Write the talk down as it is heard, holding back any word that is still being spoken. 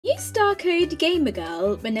starcode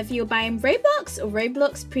GAMERGIRL whenever you're buying Roblox or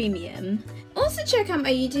Roblox Premium. Also check out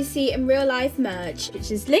my UGC and real life merch,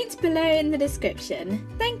 which is linked below in the description.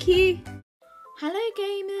 Thank you! Hello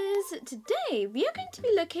gamers! Today we are going to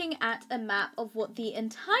be looking at a map of what the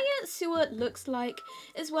entire sewer looks like,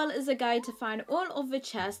 as well as a guide to find all of the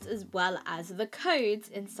chests as well as the codes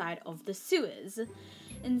inside of the sewers.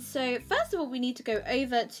 And so first of all we need to go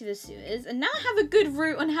over to the sewers, and now I have a good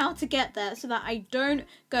route on how to get there so that I don't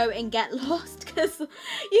go and get lost, because you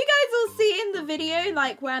guys will see in the video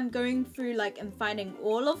like where I'm going through like and finding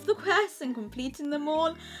all of the quests and completing them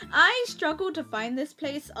all. I struggle to find this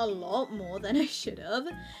place a lot more than I should have,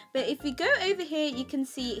 but if we go over here you can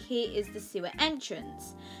see here is the sewer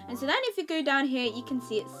entrance, and so then if you go down here you can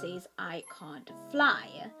see it says I can't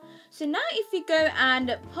fly. So now if you go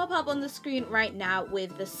and pop up on the screen right now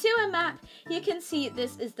with the sewer map, you can see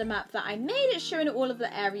this is the map that I made, showing all of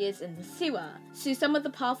the areas in the sewer. So some of the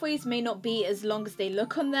pathways may not be as long as they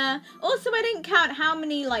look on there. Also, I didn't count how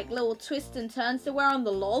many like little twists and turns there were on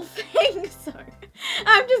the lol thing, so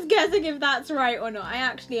I'm just guessing if that's right or not. I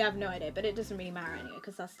actually have no idea, but it doesn't really matter anyway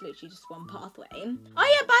because that's literally just one pathway. Oh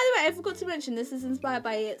yeah, by the way, I forgot to mention this is inspired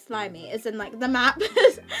by Slimy, as in like the map.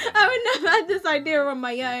 I would never had this idea on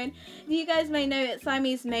my own. You guys may know that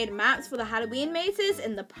Slimy's made maps for the Halloween mazes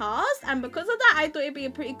in the past, and because of that I thought it'd be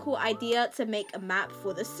a pretty cool idea to make a map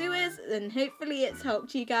for the sewers, and hopefully it's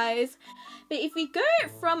helped you guys. But if we go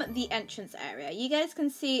from the entrance area, you guys can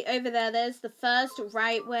see over there there's the first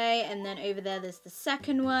right way, and then over there there's the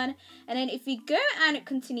second one, and then if we go and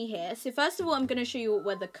continue here, so first of all I'm going to show you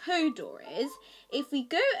where the code door is. If we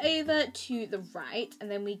go over to the right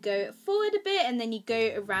and then we go forward a bit and then you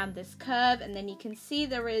go around this curve, and then you can see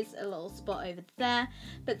there is a little spot over there,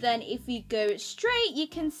 but then if we go straight you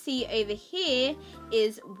can see over here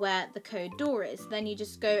is where the code door is. Then you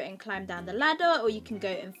just go and climb down the ladder, or you can go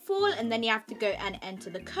and fall, and then you have to go and enter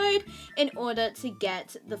the code in order to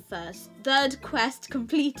get the third quest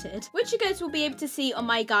completed, which you guys will be able to see on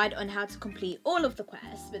my guide on how to complete all of the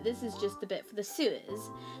quests, but this is just a bit for the sewers.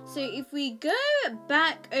 So if we go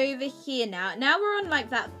back over here now we're on like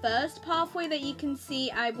that first pathway that you can see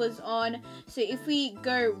I was on. So if we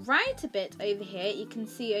go right a bit over here, you can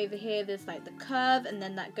see over here there's like the curve, and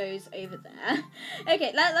then that goes over there.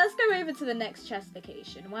 Okay, let's go over to the next chest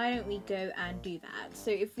location. Why don't we go and do that? So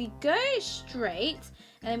if we go straight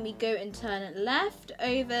and we go and turn left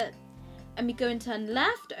over, and we go and turn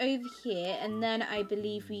left over here, and then I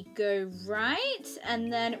believe we go right,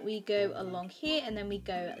 and then we go along here, and then we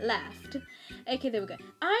go left. Okay, there we go.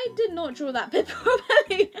 I did not draw that bit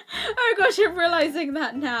properly. Oh gosh, I'm realizing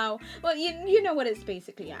that now. Well, you know what, it's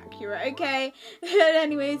basically accurate, okay? But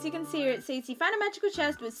anyways, you can see here it says you found a magical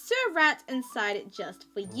chest with sewer rat inside it just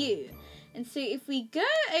for you. And so if we go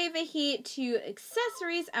over here to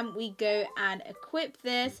accessories and we go and equip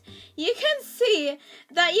this, you can see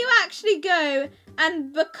that you actually go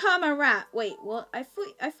and become a rat. Wait, what? I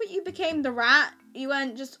thought you became the rat. You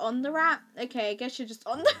weren't just on the rat? Okay, I guess you're just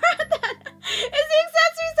on the rat then. Is the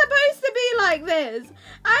accessory supposed to be like this?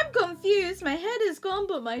 I'm confused. My head is gone,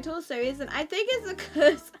 but my torso isn't. I think it's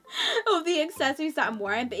because of the accessories that I'm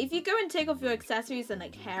wearing. But if you go and take off your accessories and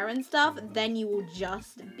like hair and stuff, then you will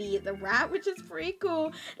just be the rat, which is pretty cool.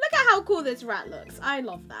 Look at how cool this rat looks. I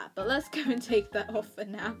love that. But let's go and take that off for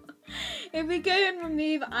now. If we go and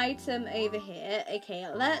remove item over here, okay,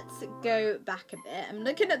 let's go back a bit. I'm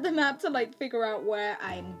looking at the map to like figure out where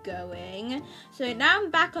I'm going. So now I'm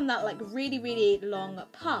back on that like really long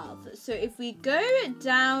path. So if we go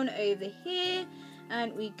down over here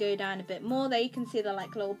and we go down a bit more, there you can see the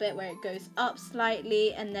like little bit where it goes up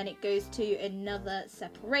slightly, and then it goes to another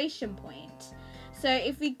separation point. So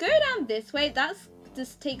if we go down this way, that's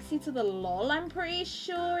just takes you to the lol, I'm pretty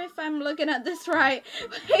sure, if I'm looking at this right.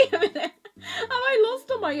 Wait a minute. Am I lost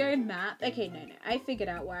on my own map? Okay, no, I figured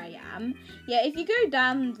out where I am. Yeah, if you go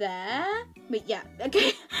down there, but yeah,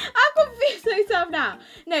 okay, I'm confused myself now.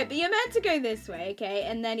 No, but you're meant to go this way, okay,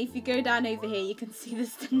 and then if you go down over here, you can see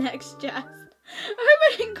this the next chest. I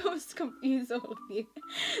hope I didn't confuse all of you.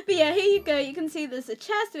 But yeah, here you go. You can see there's a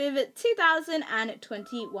chest with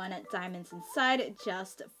 2,021 diamonds inside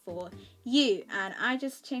just for you. And I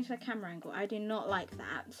just changed my camera angle. I do not like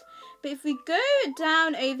that. But if we go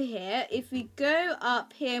down over here, if we go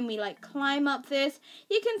up here and we like climb up this,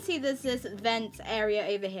 you can see there's this vent area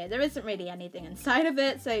over here. There isn't really anything inside of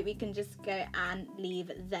it, so we can just go and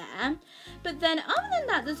leave there. But then other than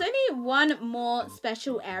that, there's only one more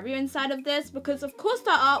special area inside of this, because of course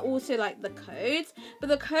there are also like the codes, but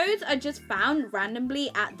the codes are just found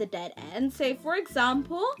randomly at the dead end. So for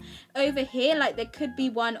example, over here, like there could be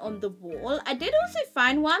one on the wall. I did also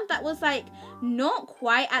find one that was like not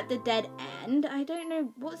quite at the dead end. I don't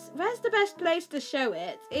know where's the best place to show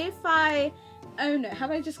it. Oh no,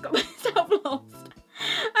 have I just got myself lost?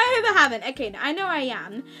 I hope I haven't. Okay, no, I know I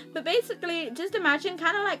am. But basically, just imagine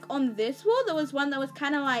kind of like on this wall, there was one that was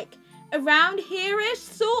kind of like around here-ish,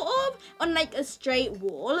 sort of, on like a straight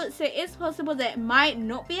wall. So it's possible that it might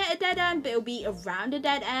not be at a dead end, but it'll be around a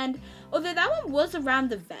dead end. Although that one was around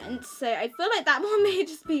the vent, so I feel like that one may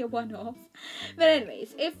just be a one-off. But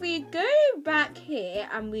anyways, if we go back here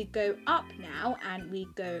and we go up now and we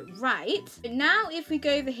go right. Now if we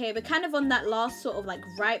go over here, we're kind of on that last sort of like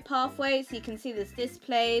right pathway. So you can see there's this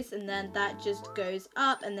place and then that just goes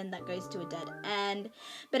up and then that goes to a dead end.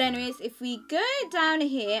 But anyways, if we go down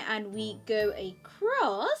here and we go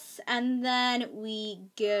across and then we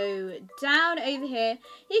go down over here,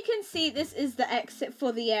 you can see this is the exit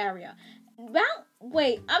for the area. Well,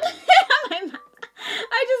 wait, I just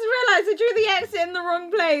realised I drew the exit in the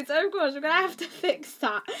wrong place. Oh gosh, we're going to have to fix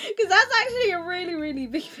that, because that's actually a really, really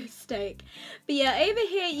big mistake. But yeah, over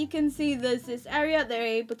here you can see there's this area they're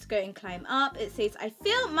able to go and climb up. It says, I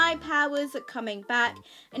feel my powers are coming back.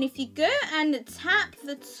 And if you go and tap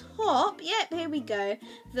the top, yep, here we go.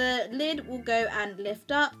 The lid will go and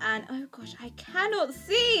lift up. And oh gosh, I cannot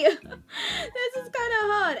see. This is kind of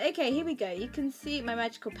hard. Okay, here we go. You can see my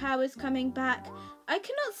magical powers coming back. I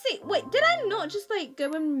cannot see. Wait, did I not just like go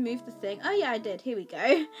and remove the thing? Oh yeah, I did. Here we go.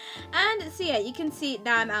 And so yeah, you can see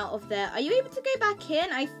now I'm out of there. Are you able to go back in?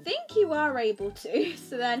 I think you are able to.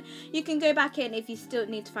 So then you can go back in if you still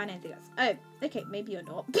need to find anything else. Oh, okay, maybe you're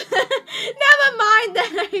not. Never mind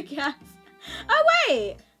then, I guess. Oh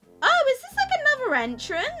wait. Oh, is this like another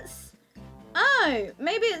entrance? Oh,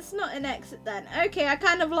 maybe it's not an exit then. Okay, I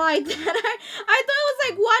kind of lied then. I thought it was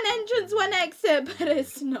like one entrance, one exit, but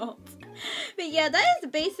it's not. But yeah, that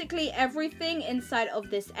is basically everything inside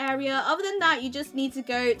of this area. Other than that, you just need to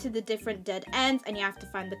go to the different dead ends and you have to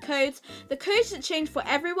find the codes. The codes should change for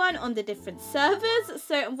everyone on the different servers.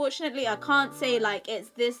 So unfortunately, I can't say like it's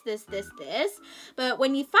this. But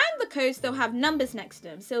when you find the codes, they'll have numbers next to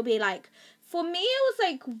them. So it'll be like, for me, it was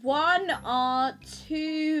like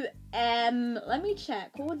 1R2M. Let me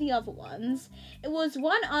check. What were the other ones? It was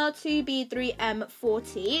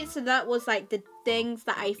 1R2B3M40. So that was like the things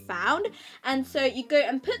that I found. And so you go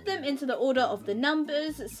and put them into the order of the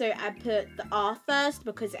numbers. So I put the R first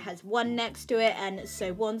because it has 1 next to it and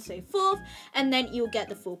so on, so forth. And then you'll get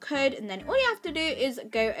the full code. And then all you have to do is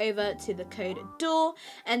go over to the code door.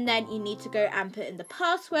 And then you need to go and put in the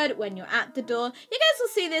password when you're at the door. You guys will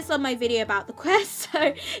see this on my video about the quest. So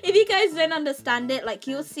if you guys don't understand it, like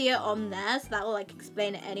you'll see it on there. So that will like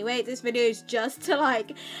explain it anyway. This video is just to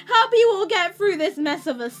like help you all get through this mess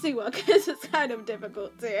of a sewer because it's kind of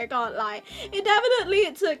difficult too, I can't lie. It definitely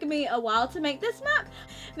took me a while to make this map.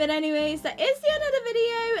 But anyways, that is the end of the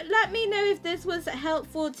video. Let me know if this was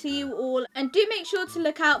helpful to you all. And do make sure to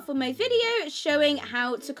look out for my video showing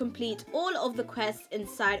how to complete all of the quests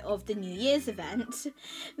inside of the New Year's event.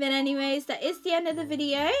 But anyways, that is the end of the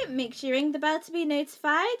video. Make sure you ring the bell to be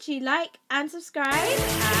notified. You like and subscribe.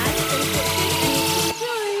 And